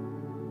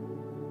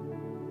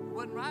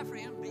wasn't right for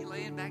him to be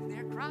laying back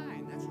there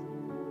crying. That's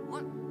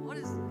what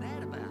is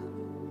that about?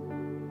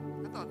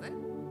 I thought that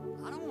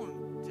I don't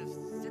want to just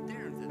sit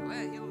there and say,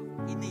 well,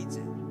 he needs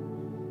it.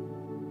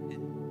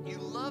 You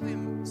love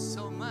him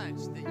so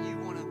much that you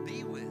want to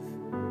be with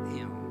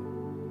him.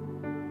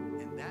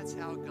 And that's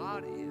how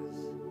God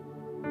is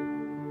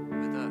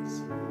with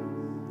us.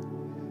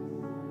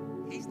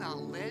 He's not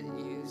letting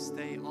you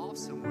stay off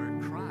somewhere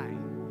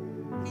crying.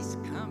 He's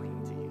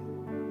coming to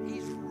you.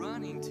 He's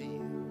running to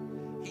you.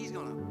 He's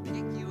going to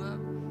pick you up.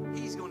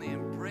 He's going to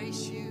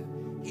embrace you.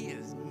 He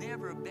has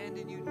never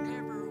abandoned you,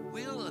 never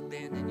will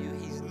abandon you.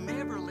 He's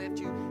never left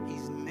you.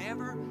 He's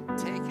never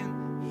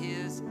taken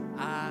his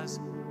eyes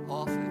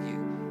off of you.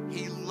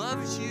 He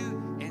loves you,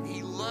 and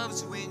he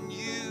loves when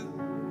you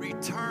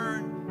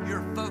return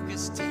your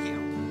focus to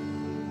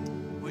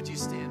him. Would you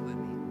stand with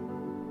me?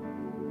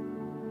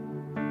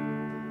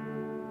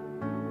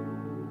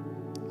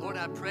 Lord,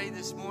 I pray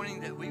this morning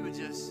that we would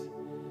just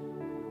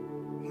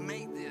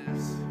make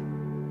this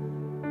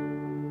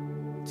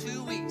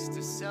 2 weeks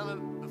to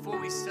celebrate before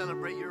we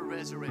celebrate your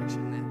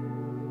resurrection, that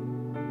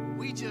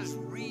we just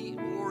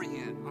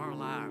reorient our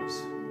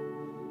lives.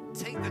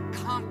 Take the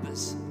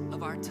compass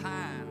of our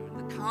time,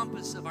 the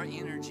compass of our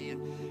energy,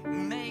 and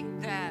make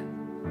that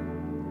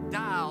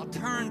dial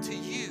turn to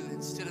you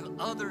instead of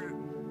other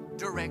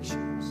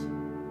directions.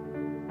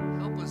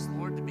 Help us,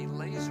 Lord, to be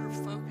laser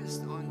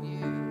focused on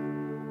you.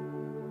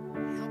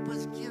 Help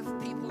us give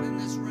people in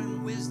this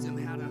room wisdom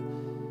how to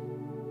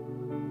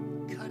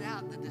cut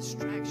out the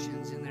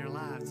distractions in their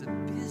lives, the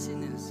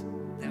busyness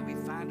that we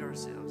find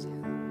ourselves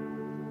in,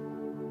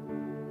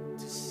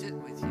 to sit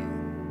with you,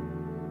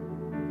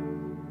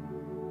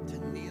 to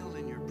kneel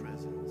in your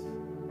presence,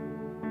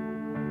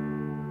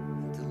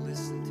 and to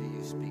listen to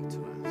you speak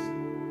to us.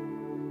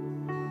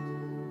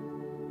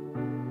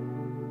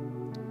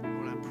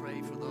 Lord, I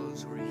pray for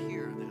those who are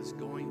here that's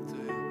going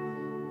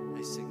through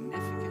a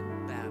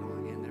significant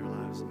battle in their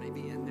lives,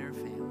 maybe in their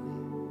family.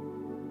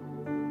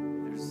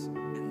 There's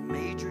been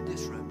major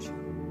disruption,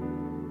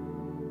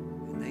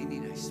 and they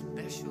need a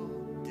special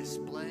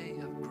display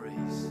of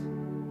grace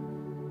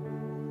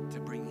to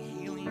bring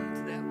healing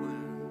to that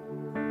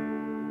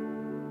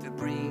wound, to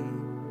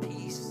bring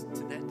peace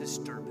to that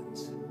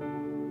disturbance,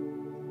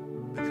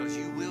 because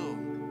you will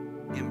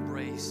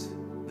embrace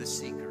the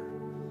seeker.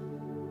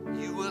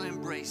 You will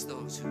embrace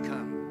those who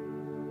come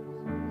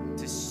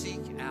to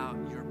seek out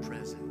your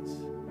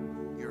presence,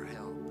 your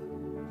help.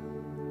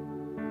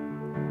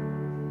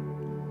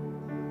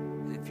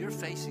 And if you're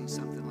facing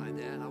something like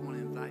that, I want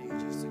to invite you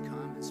just to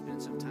come and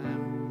spend some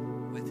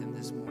time with him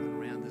this morning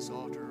around this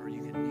altar, or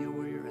you can kneel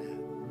where you're at.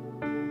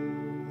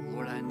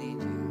 Lord, I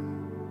need you.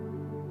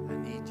 I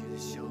need you to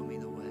show me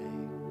the way.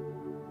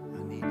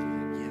 I need you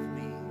to give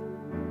me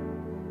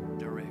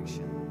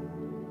direction.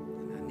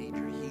 And I need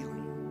your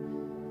healing.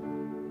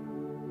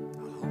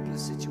 A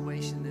hopeless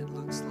situation that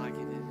looks like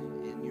it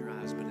in your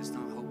eyes, but it's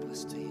not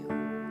hopeless to him.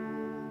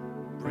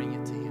 Bring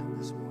it to him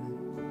this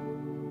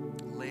morning.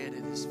 Lay it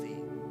at his feet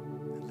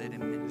and let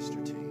him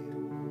minister to you.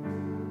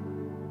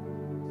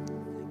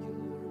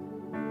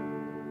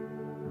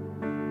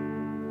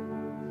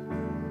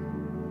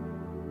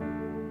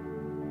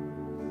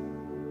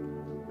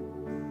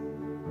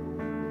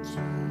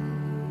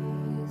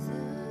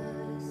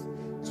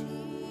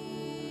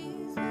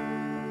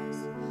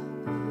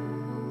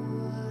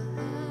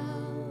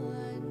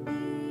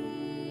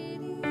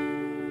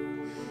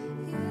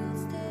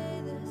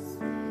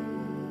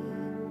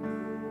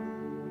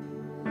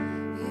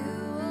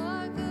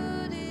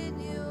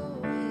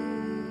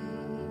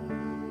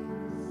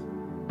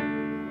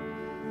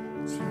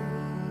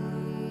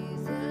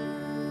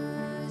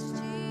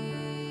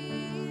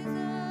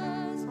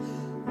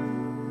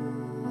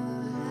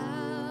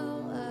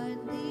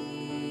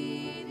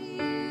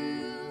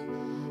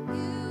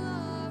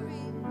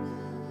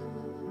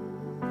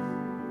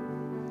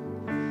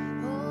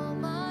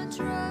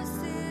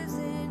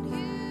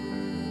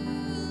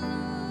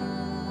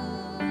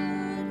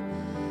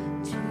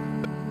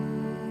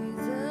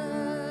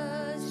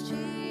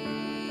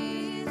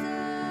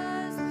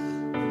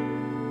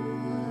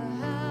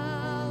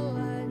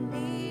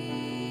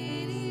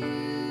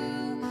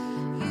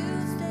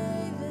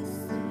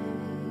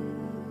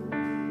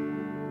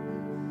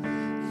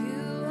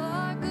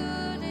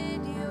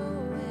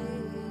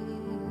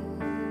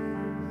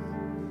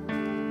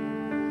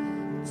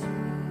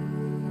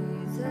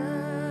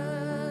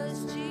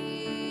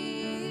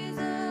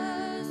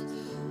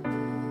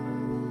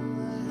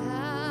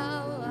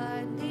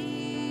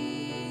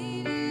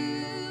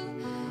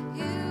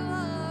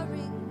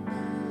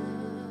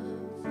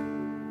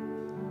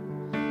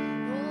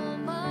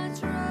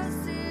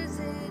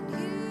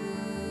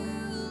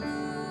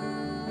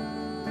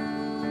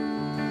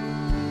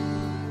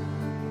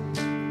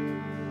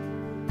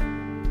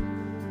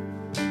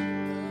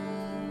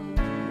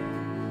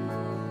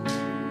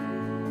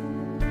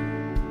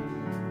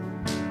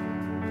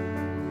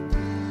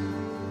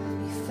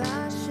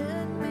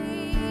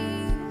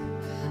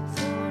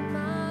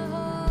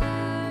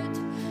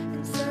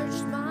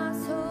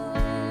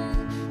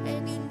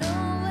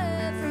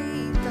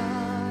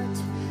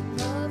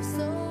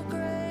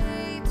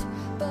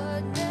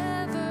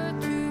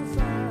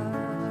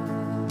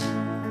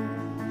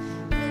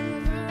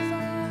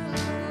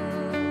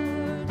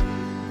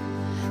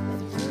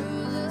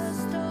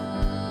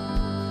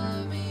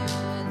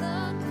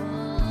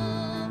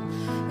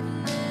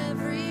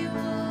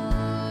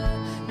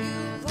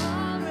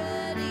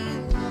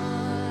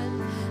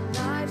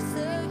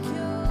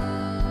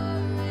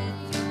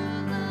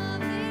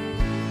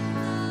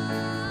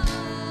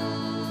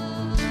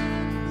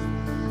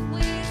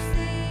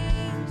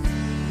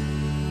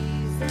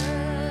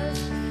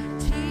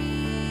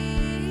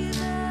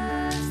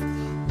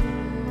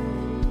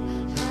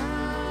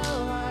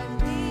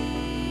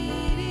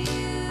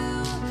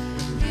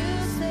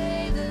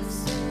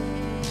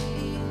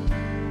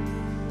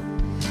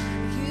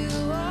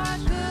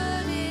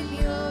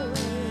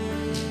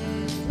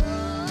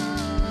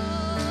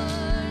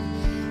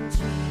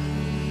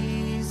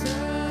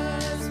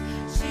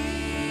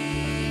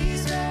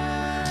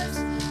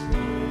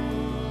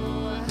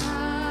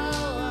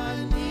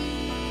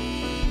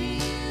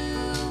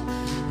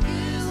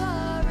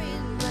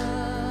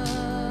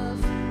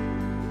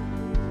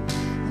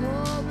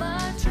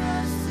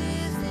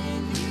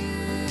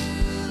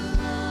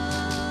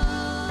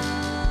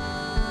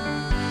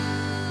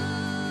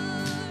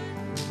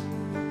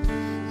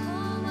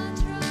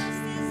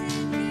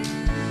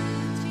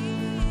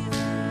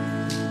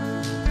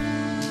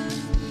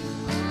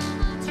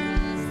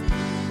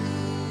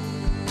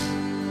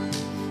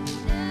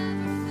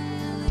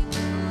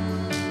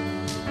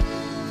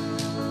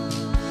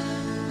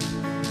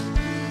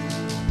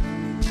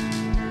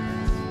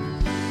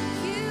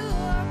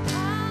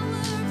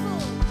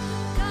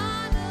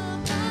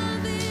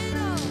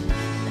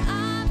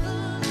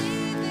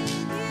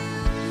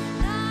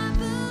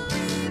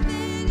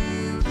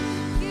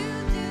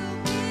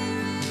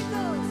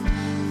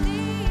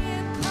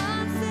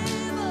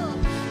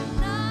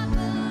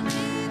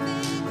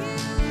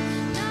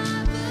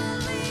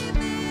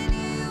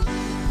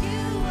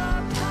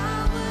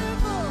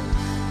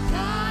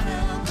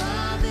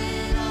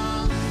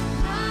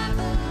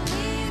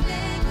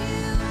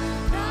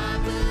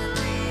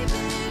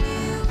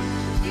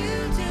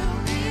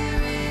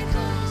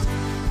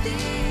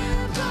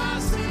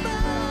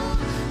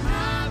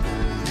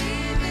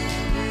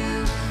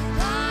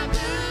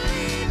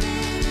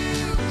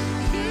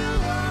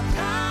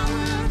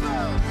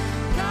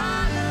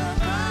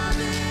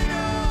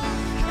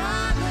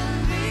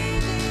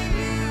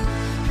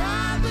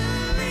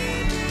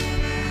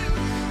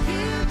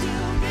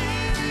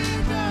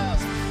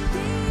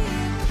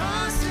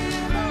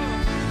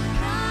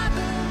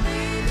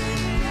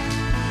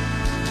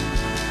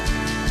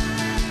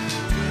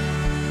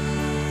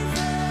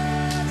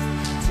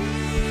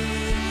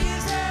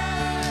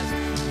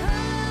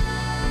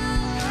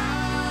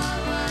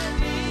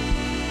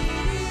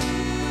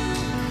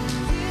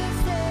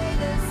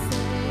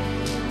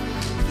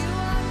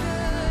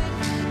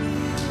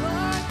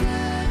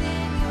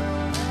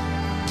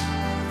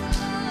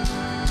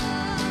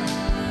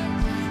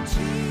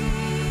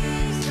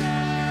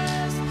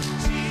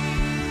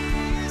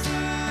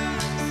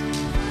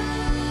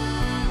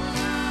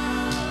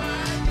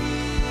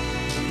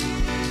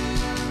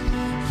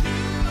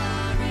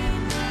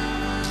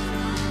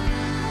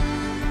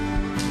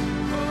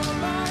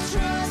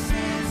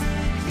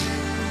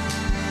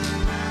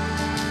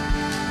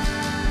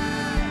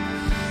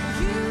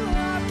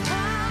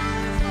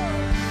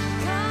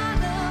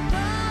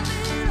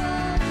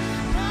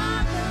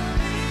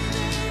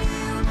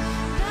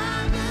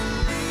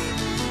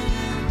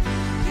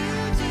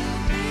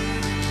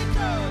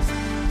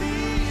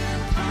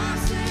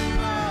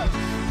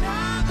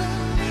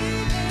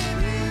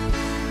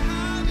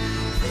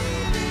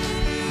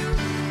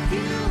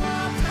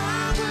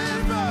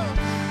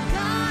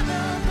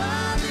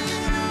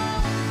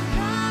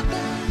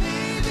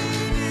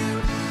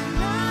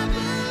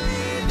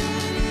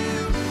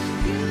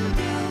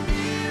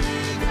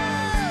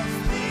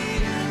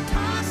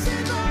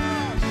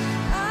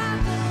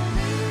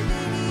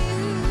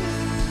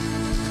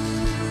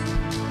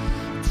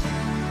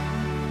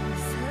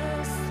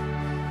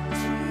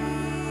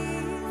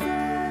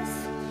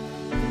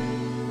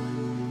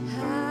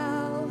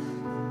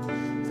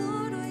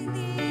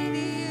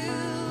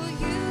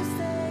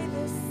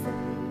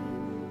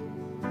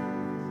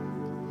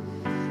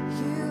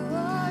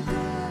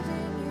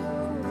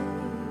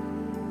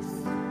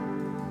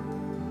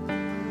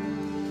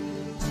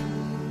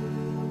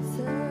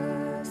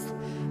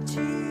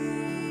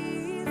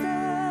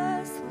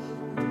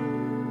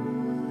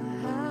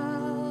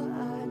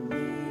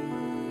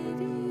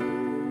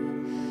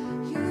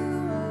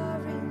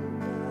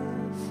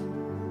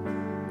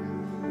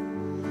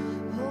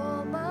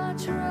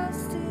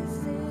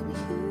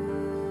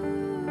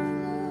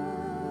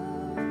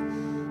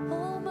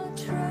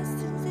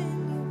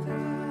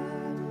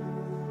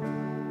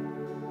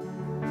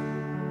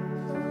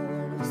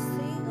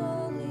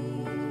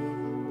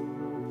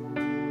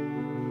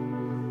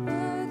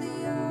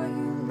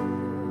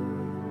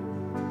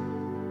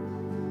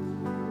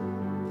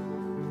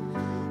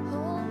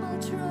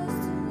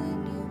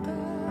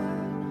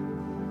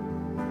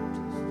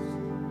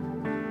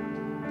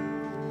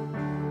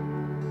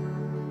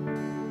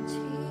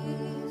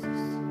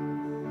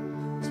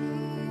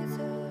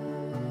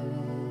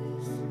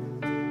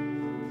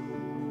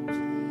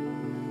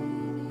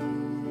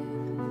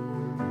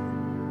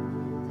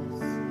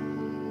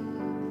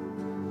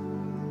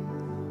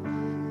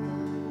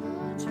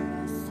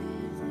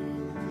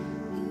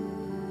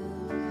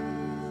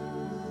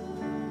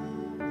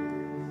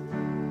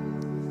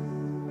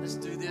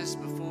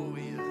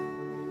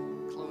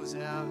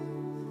 close out,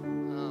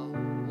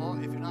 well,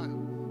 if you're not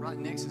right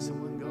next to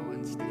someone, go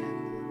and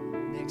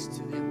stand next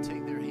to them,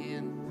 take their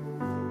hand,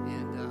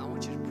 and I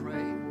want you to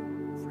pray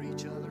for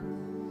each other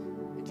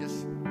and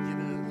just give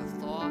it a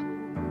thought.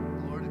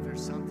 Lord, if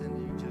there's something,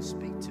 you just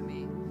speak to